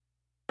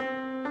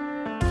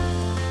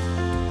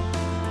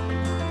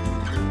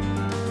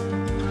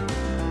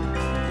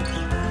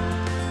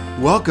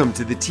Welcome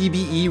to the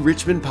TBE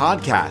Richmond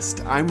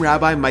podcast. I'm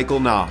Rabbi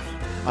Michael Knopf.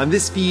 On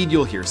this feed,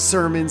 you'll hear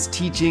sermons,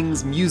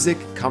 teachings, music,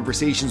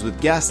 conversations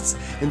with guests,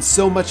 and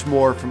so much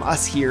more from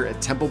us here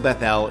at Temple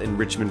Bethel in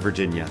Richmond,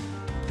 Virginia.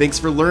 Thanks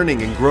for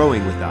learning and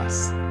growing with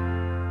us.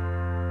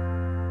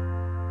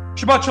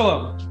 Shabbat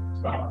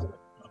Shalom.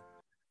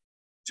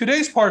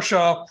 Today's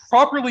Parsha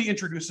properly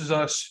introduces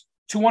us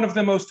to one of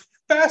the most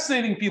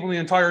fascinating people in the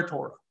entire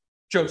Torah,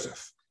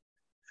 Joseph.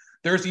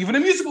 There's even a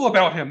musical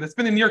about him that's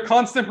been in near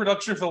constant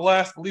production for the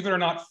last, believe it or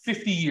not,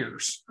 50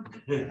 years.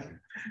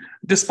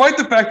 Despite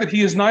the fact that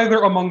he is neither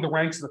among the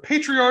ranks of the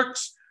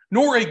patriarchs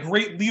nor a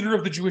great leader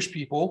of the Jewish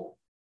people,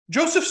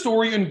 Joseph's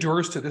story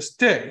endures to this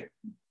day.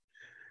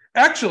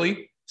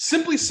 Actually,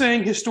 simply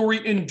saying his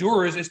story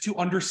endures is to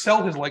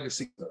undersell his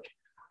legacy.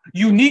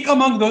 Unique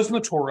among those in the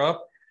Torah,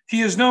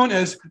 he is known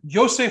as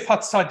Yosef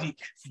HaTzadik,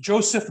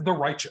 Joseph the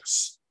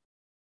Righteous.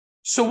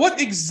 So what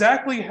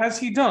exactly has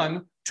he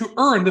done to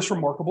earn this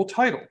remarkable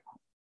title?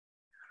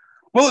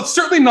 Well, it's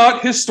certainly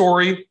not his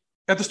story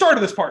at the start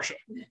of this parsha.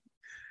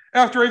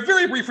 After a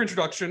very brief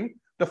introduction,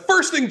 the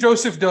first thing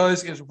Joseph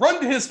does is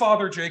run to his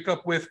father Jacob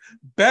with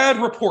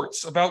bad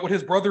reports about what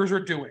his brothers are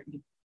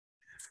doing.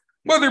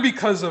 Whether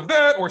because of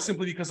that or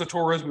simply because the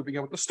Torah is moving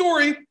on with the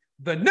story,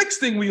 the next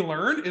thing we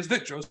learn is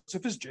that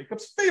Joseph is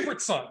Jacob's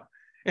favorite son,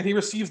 and he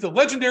receives the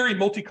legendary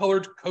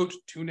multicolored coat,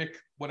 tunic,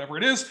 whatever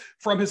it is,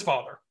 from his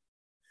father.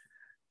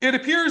 It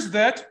appears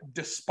that,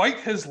 despite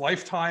his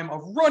lifetime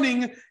of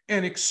running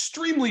an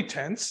extremely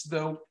tense,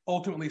 though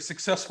ultimately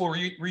successful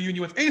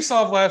reunion with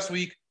Esau last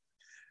week,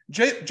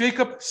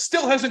 Jacob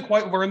still hasn't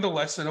quite learned the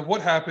lesson of what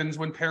happens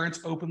when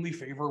parents openly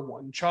favor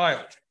one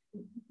child.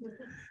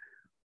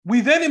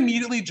 We then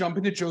immediately jump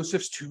into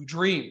Joseph's two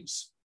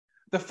dreams.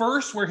 The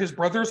first, where his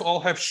brothers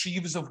all have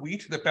sheaves of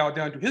wheat that bow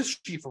down to his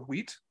sheaf of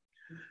wheat,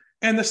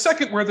 and the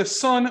second, where the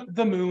sun,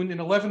 the moon, and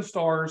 11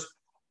 stars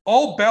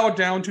all bow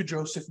down to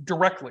Joseph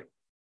directly.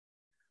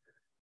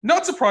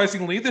 Not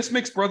surprisingly, this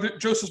makes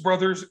Joseph's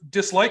brothers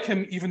dislike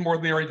him even more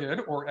than they already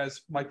did, or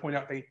as Mike pointed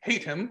out, they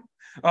hate him.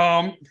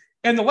 And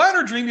the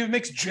latter dream even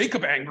makes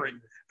Jacob angry,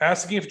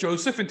 asking if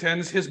Joseph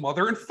intends his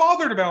mother and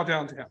father to bow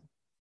down to him.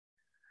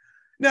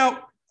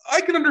 Now,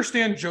 I can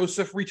understand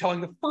Joseph retelling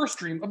the first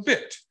dream a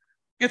bit.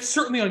 It's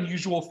certainly an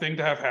unusual thing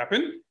to have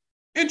happen,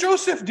 and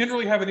Joseph didn't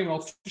really have anyone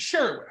else to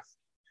share it with.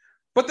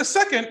 But the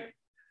second,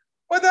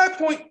 by that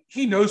point,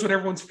 he knows what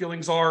everyone's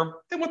feelings are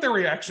and what their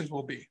reactions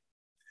will be.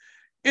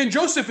 And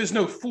Joseph is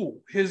no fool.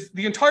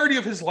 The entirety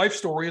of his life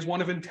story is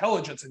one of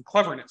intelligence and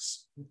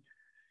cleverness.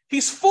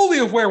 He's fully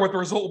aware what the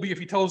result will be if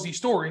he tells these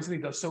stories, and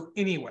he does so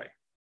anyway.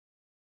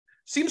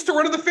 Seems to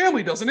run in the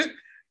family, doesn't it?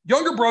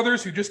 Younger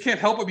brothers who just can't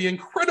help but be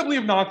incredibly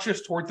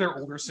obnoxious towards their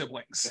older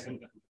siblings.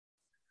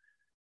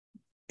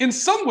 In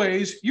some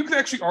ways, you could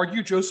actually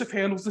argue Joseph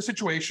handles the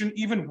situation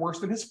even worse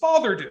than his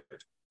father did.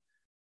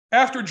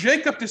 After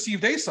Jacob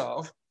deceived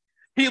Esau,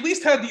 he at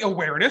least had the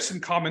awareness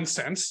and common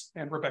sense,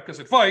 and Rebekah's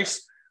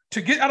advice,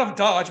 to get out of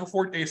Dodge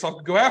before Esau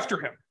could go after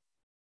him.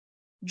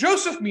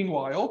 Joseph,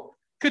 meanwhile,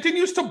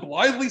 continues to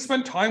blithely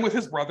spend time with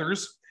his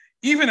brothers,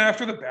 even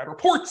after the bad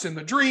reports and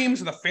the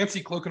dreams and the fancy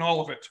cloak and all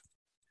of it.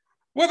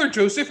 Whether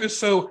Joseph is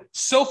so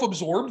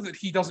self-absorbed that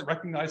he doesn't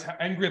recognize how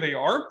angry they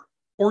are,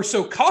 or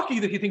so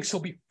cocky that he thinks he'll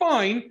be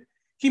fine,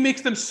 he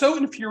makes them so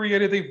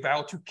infuriated they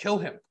vow to kill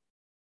him.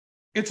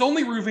 It's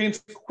only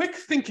Reuven's quick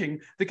thinking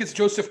that gets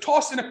Joseph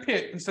tossed in a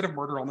pit instead of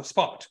murder on the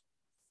spot.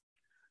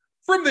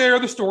 From there,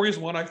 the story is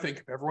one I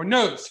think everyone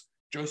knows.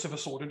 Joseph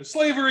is sold into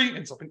slavery,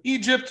 ends up in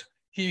Egypt.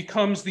 He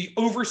becomes the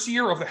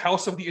overseer of the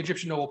house of the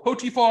Egyptian noble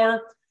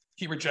Potiphar.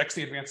 He rejects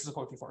the advances of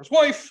Potiphar's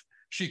wife.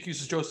 She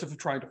accuses Joseph of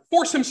trying to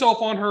force himself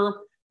on her.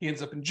 He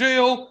ends up in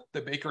jail.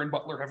 The baker and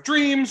butler have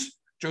dreams.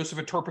 Joseph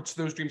interprets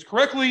those dreams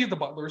correctly. The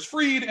butler is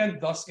freed,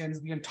 and thus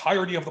ends the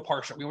entirety of the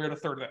parsha. We only read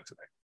a third of that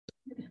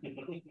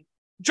today.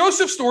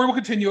 Joseph's story will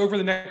continue over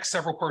the next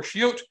several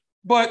parshiot,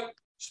 but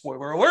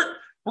spoiler alert,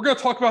 we're going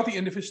to talk about the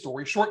end of his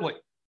story shortly.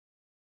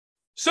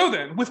 So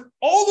then, with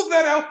all of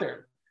that out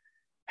there,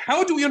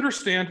 how do we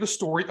understand the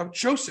story of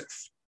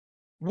Joseph?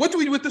 What do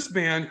we do with this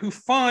man who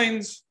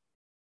finds,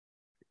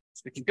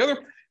 sticking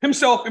together,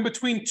 himself in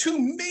between two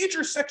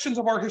major sections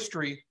of our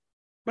history,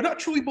 but not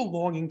truly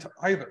belonging to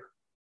either?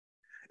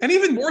 And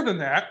even more than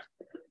that,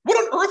 what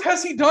on earth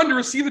has he done to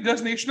receive the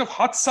designation of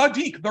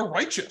HaTzadik, the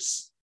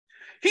righteous?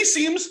 He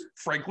seems,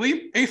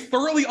 frankly, a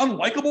thoroughly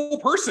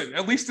unlikable person,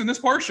 at least in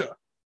this parsha.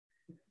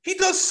 He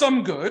does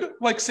some good,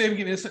 like saving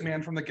an innocent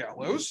man from the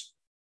gallows.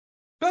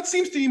 That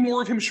seems to be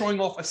more of him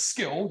showing off a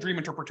skill, dream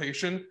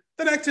interpretation,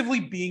 than actively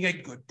being a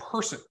good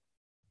person.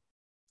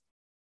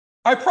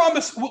 I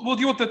promise we'll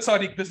deal with the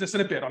tzaddik business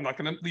in a bit. I'm not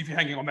going to leave you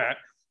hanging on that.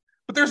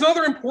 But there's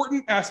another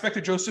important aspect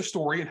of Joseph's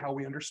story and how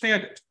we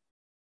understand it.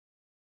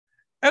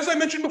 As I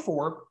mentioned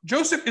before,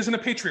 Joseph isn't a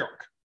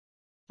patriarch.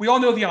 We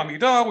all know the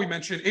Amidah. We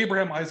mentioned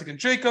Abraham, Isaac, and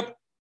Jacob,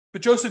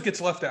 but Joseph gets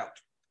left out.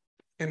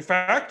 In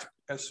fact,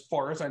 as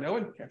far as I know,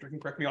 and Cantor can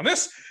correct me on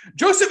this,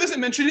 Joseph isn't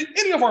mentioned in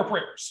any of our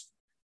prayers.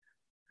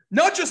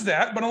 Not just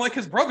that, but unlike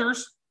his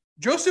brothers,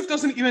 Joseph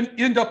doesn't even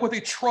end up with a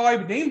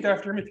tribe named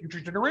after him in future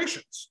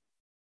generations.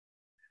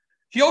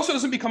 He also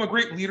doesn't become a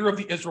great leader of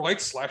the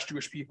Israelites /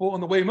 Jewish people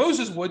in the way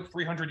Moses would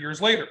 300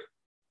 years later.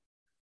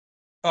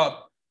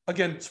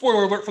 Again,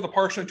 spoiler alert for the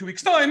Parsha in 2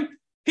 weeks' time,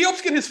 he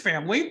helps get his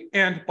family,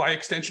 and by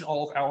extension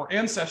all of our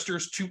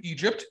ancestors, to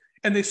Egypt,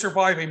 and they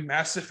survive a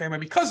massive famine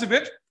because of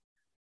it.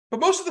 But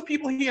most of the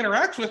people he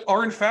interacts with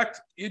are, in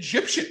fact,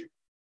 Egyptian.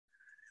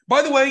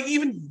 By the way,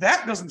 even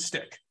that doesn't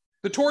stick.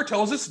 The Torah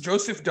tells us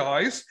Joseph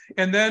dies,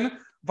 and then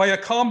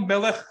Vayakam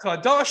melech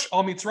chadash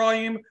al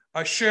Mitzrayim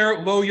asher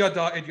lo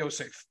yada et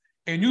Yosef.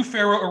 A new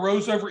pharaoh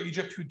arose over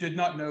Egypt who did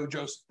not know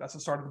Joseph. That's the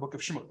start of the book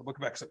of Shemot, the book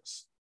of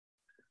Exodus.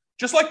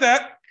 Just like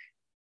that,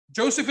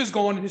 Joseph is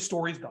gone and his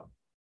story is done.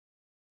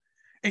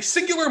 A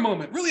singular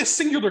moment, really a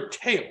singular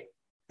tale,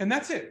 and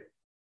that's it.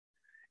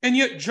 And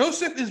yet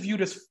Joseph is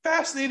viewed as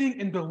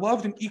fascinating and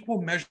beloved in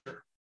equal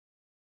measure.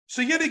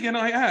 So yet again,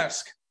 I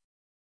ask,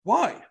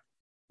 why?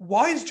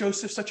 Why is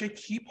Joseph such a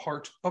key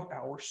part of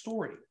our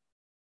story?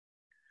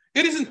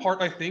 It is in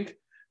part, I think,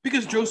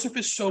 because Joseph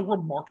is so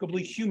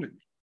remarkably human.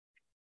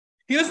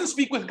 He doesn't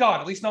speak with God,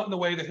 at least not in the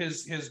way that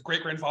his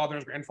great-grandfather,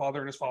 his grandfather,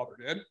 and his father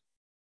did.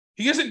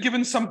 He isn't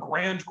given some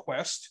grand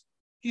quest.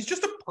 He's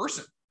just a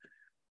person.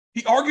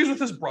 He argues with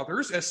his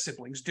brothers, as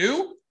siblings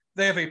do.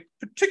 They have a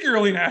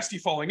particularly nasty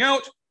falling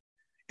out.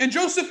 And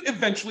Joseph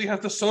eventually has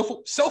the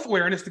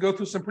self-awareness to go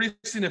through some pretty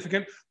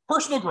significant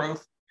personal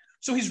growth,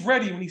 so he's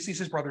ready when he sees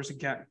his brothers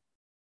again.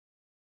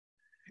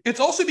 It's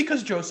also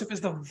because Joseph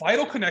is the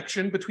vital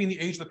connection between the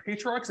age of the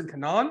patriarchs in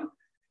Canaan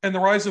and the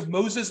rise of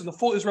Moses and the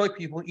full Israelite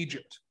people in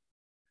Egypt.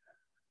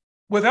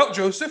 Without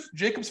Joseph,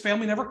 Jacob's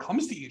family never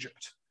comes to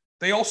Egypt.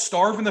 They all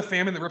starve in the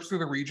famine that rips through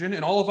the region,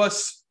 and all of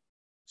us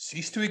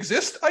cease to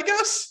exist, I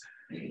guess.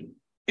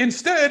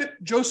 Instead,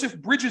 Joseph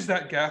bridges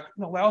that gap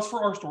and allows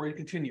for our story to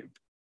continue.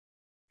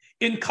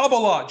 In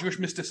Kabbalah, Jewish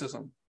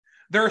mysticism,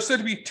 there are said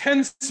to be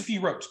 10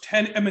 sefirot,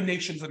 10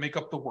 emanations that make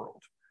up the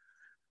world.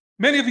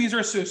 Many of these are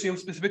associated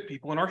with specific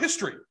people in our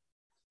history.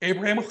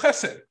 Abraham with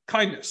chesed,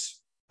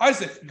 kindness.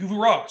 Isaac,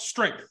 gevurah,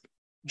 strength.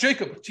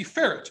 Jacob,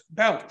 tiferet,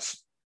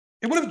 balance.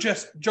 And what of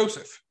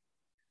Joseph?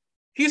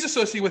 He's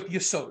associated with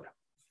Yesod,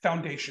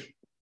 foundation.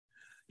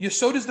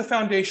 Yesod is the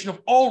foundation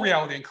of all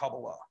reality in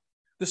Kabbalah,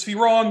 the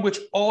sefirah on which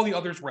all the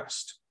others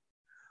rest.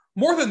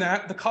 More than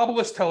that, the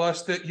Kabbalists tell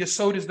us that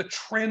Yesod is the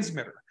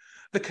transmitter,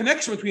 the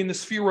connection between the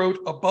sefirot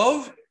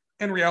above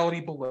and reality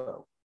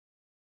below.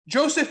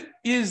 Joseph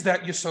is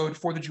that Yesod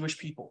for the Jewish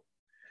people.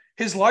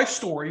 His life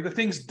story, the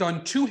things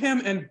done to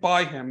him and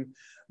by him,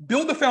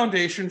 build the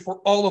foundation for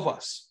all of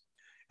us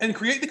and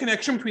create the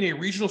connection between a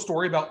regional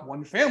story about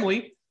one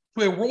family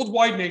to a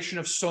worldwide nation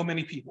of so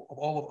many people, of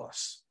all of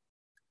us.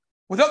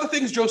 Without the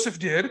things Joseph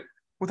did,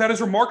 without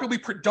his remarkably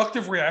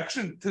productive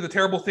reaction to the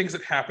terrible things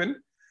that happened,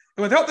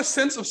 and without the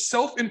sense of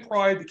self and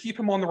pride to keep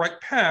him on the right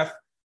path,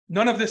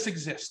 none of this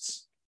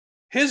exists.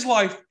 His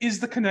life is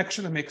the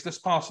connection that makes this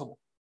possible.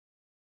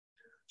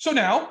 So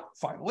now,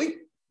 finally,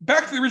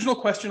 back to the original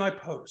question I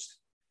posed.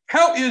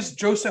 How is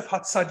Joseph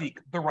HaTzadik,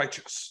 the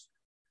righteous?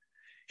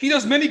 He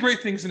does many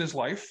great things in his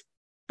life,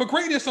 but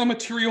greatness on a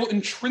material,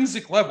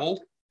 intrinsic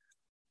level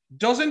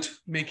doesn't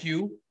make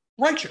you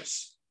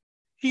righteous.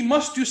 He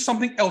must do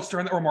something else to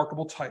earn that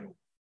remarkable title.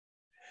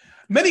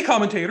 Many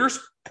commentators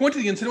point to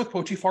the incident with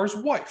Potiphar's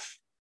wife,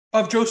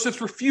 of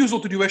Joseph's refusal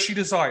to do as she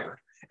desired,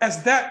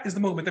 as that is the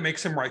moment that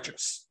makes him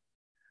righteous.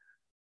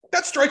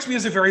 That strikes me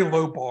as a very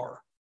low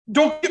bar.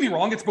 Don't get me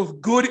wrong, it's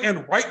both good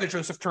and right that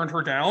Joseph turned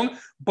her down,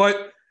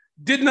 but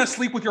did not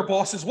sleep with your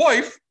boss's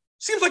wife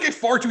seems like a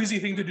far too easy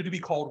thing to do to be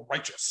called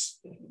righteous.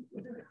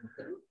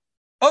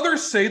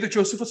 Others say that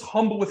Joseph was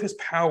humble with his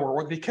power,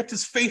 or that he kept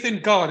his faith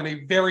in God in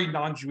a very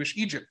non-Jewish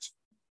Egypt.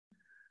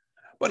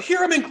 But here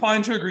I'm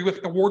inclined to agree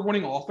with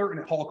award-winning author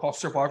and Holocaust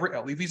survivor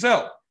Elie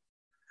Wiesel.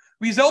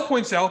 Wiesel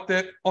points out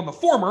that on the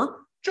former,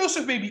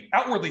 Joseph may be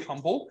outwardly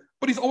humble,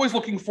 but he's always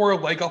looking for a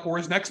leg up or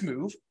his next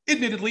move,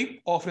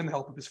 admittedly, often in the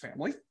help of his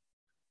family.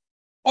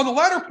 On the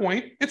latter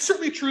point, it's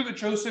certainly true that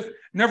Joseph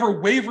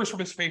never wavers from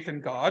his faith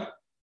in God,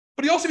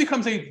 but he also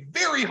becomes a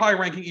very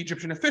high-ranking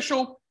Egyptian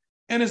official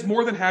and is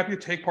more than happy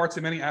to take part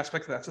in many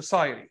aspects of that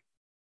society.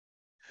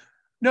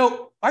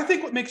 No, I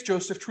think what makes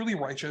Joseph truly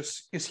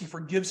righteous is he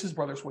forgives his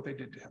brothers what they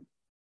did to him.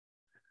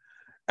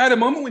 At a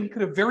moment when he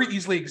could have very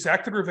easily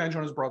exacted revenge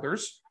on his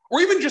brothers, or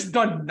even just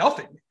done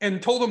nothing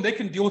and told them they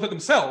can deal with it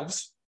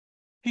themselves,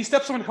 he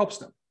steps up and helps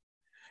them.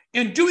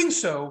 In doing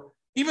so,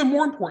 even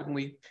more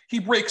importantly, he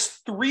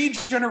breaks 3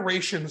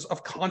 generations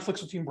of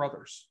conflicts between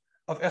brothers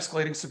of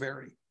escalating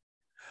severity.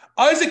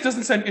 Isaac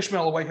doesn't send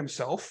Ishmael away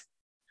himself,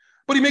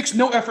 but he makes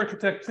no effort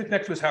to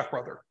connect to his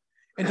half-brother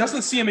and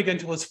doesn't see him again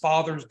until his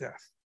father's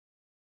death.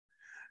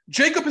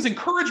 Jacob is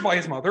encouraged by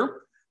his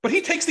mother, but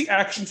he takes the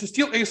action to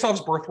steal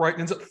Esau's birthright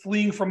and ends up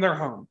fleeing from their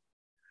home.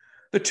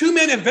 The 2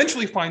 men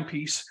eventually find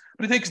peace,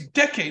 but it takes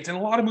decades and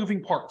a lot of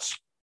moving parts.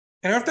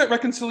 And after that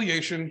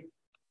reconciliation,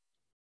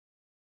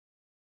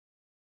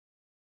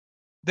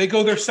 they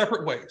go their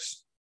separate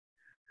ways.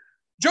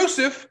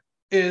 Joseph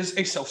is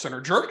a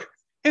self-centered jerk,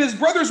 and his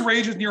brother's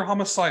rage is near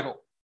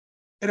homicidal.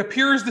 It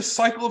appears this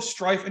cycle of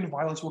strife and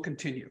violence will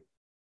continue.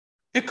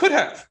 It could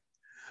have.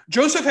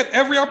 Joseph had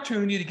every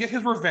opportunity to get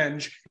his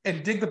revenge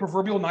and dig the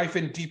proverbial knife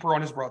in deeper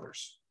on his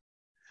brothers.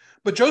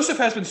 But Joseph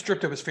has been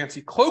stripped of his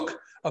fancy cloak,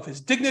 of his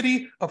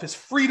dignity, of his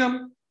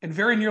freedom, and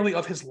very nearly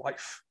of his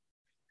life.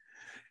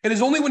 It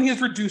is only when he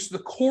is reduced to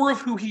the core of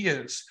who he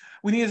is,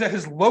 when he is at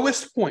his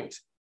lowest point,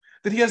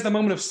 that he has the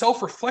moment of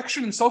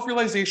self-reflection and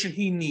self-realization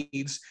he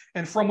needs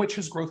and from which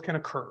his growth can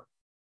occur.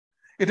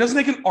 It doesn't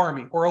take an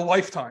army or a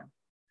lifetime.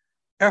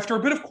 After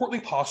a bit of courtly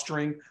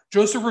posturing,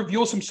 Joseph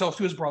reveals himself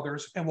to his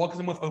brothers and welcomes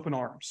them with open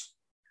arms.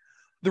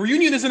 The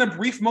reunion isn't a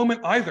brief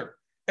moment either,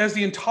 as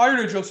the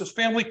entirety of Joseph's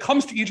family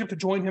comes to Egypt to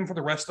join him for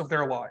the rest of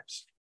their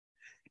lives.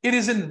 It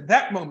is in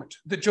that moment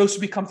that Joseph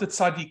becomes the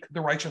tzaddik,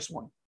 the righteous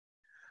one.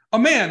 A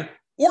man,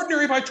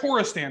 ordinary by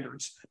Torah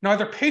standards,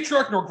 neither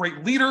patriarch nor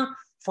great leader,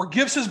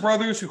 forgives his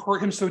brothers who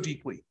hurt him so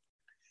deeply.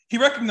 He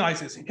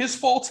recognizes his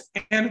faults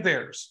and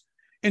theirs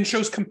and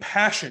shows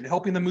compassion,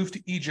 helping them move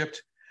to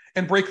Egypt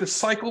and break the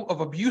cycle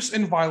of abuse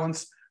and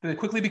violence that had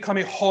quickly become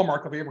a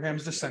hallmark of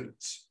Abraham's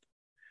descendants.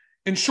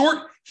 In short,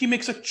 he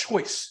makes a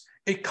choice,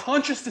 a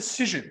conscious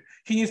decision.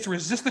 He needs to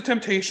resist the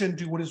temptation and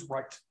do what is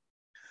right.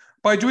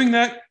 By doing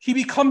that, he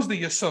becomes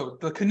the Yesod,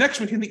 the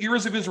connection between the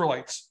eras of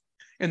Israelites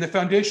and the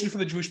foundation for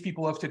the Jewish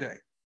people of today.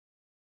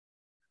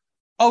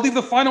 I'll leave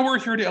the final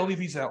word here to Elie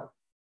Wiesel.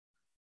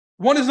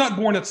 One is not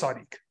born a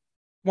tzaddik.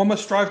 One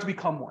must strive to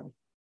become one.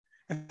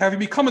 And having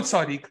become a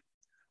tzaddik,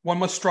 one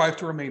must strive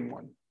to remain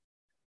one.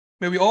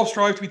 May we all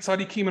strive to be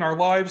tzaddikim in our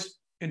lives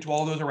and to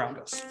all those around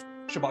us.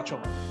 Shabbat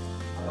shalom.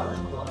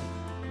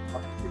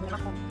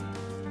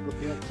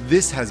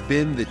 This has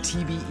been the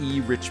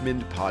TBE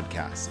Richmond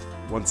podcast.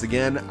 Once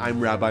again, I'm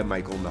Rabbi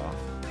Michael Knopf.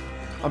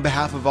 On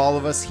behalf of all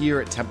of us here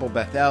at Temple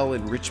Bethel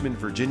in Richmond,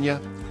 Virginia,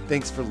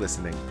 thanks for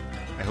listening.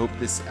 I hope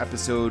this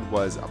episode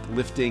was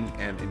uplifting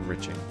and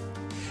enriching.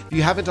 If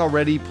you haven't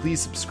already,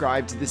 please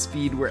subscribe to this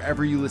feed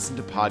wherever you listen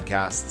to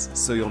podcasts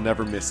so you'll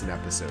never miss an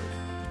episode.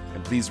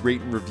 And please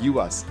rate and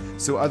review us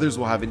so others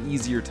will have an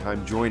easier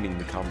time joining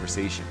the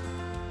conversation.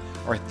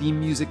 Our theme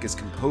music is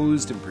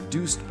composed and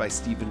produced by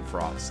Stephen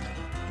Frost.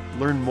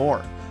 Learn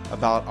more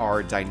about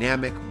our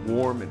dynamic,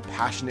 warm, and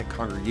passionate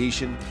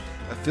congregation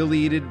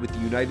affiliated with the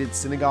United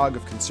Synagogue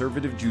of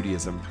Conservative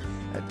Judaism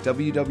at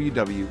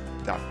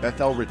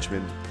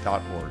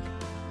www.bethelrichmond.org.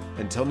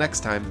 Until next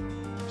time,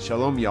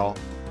 shalom y'all.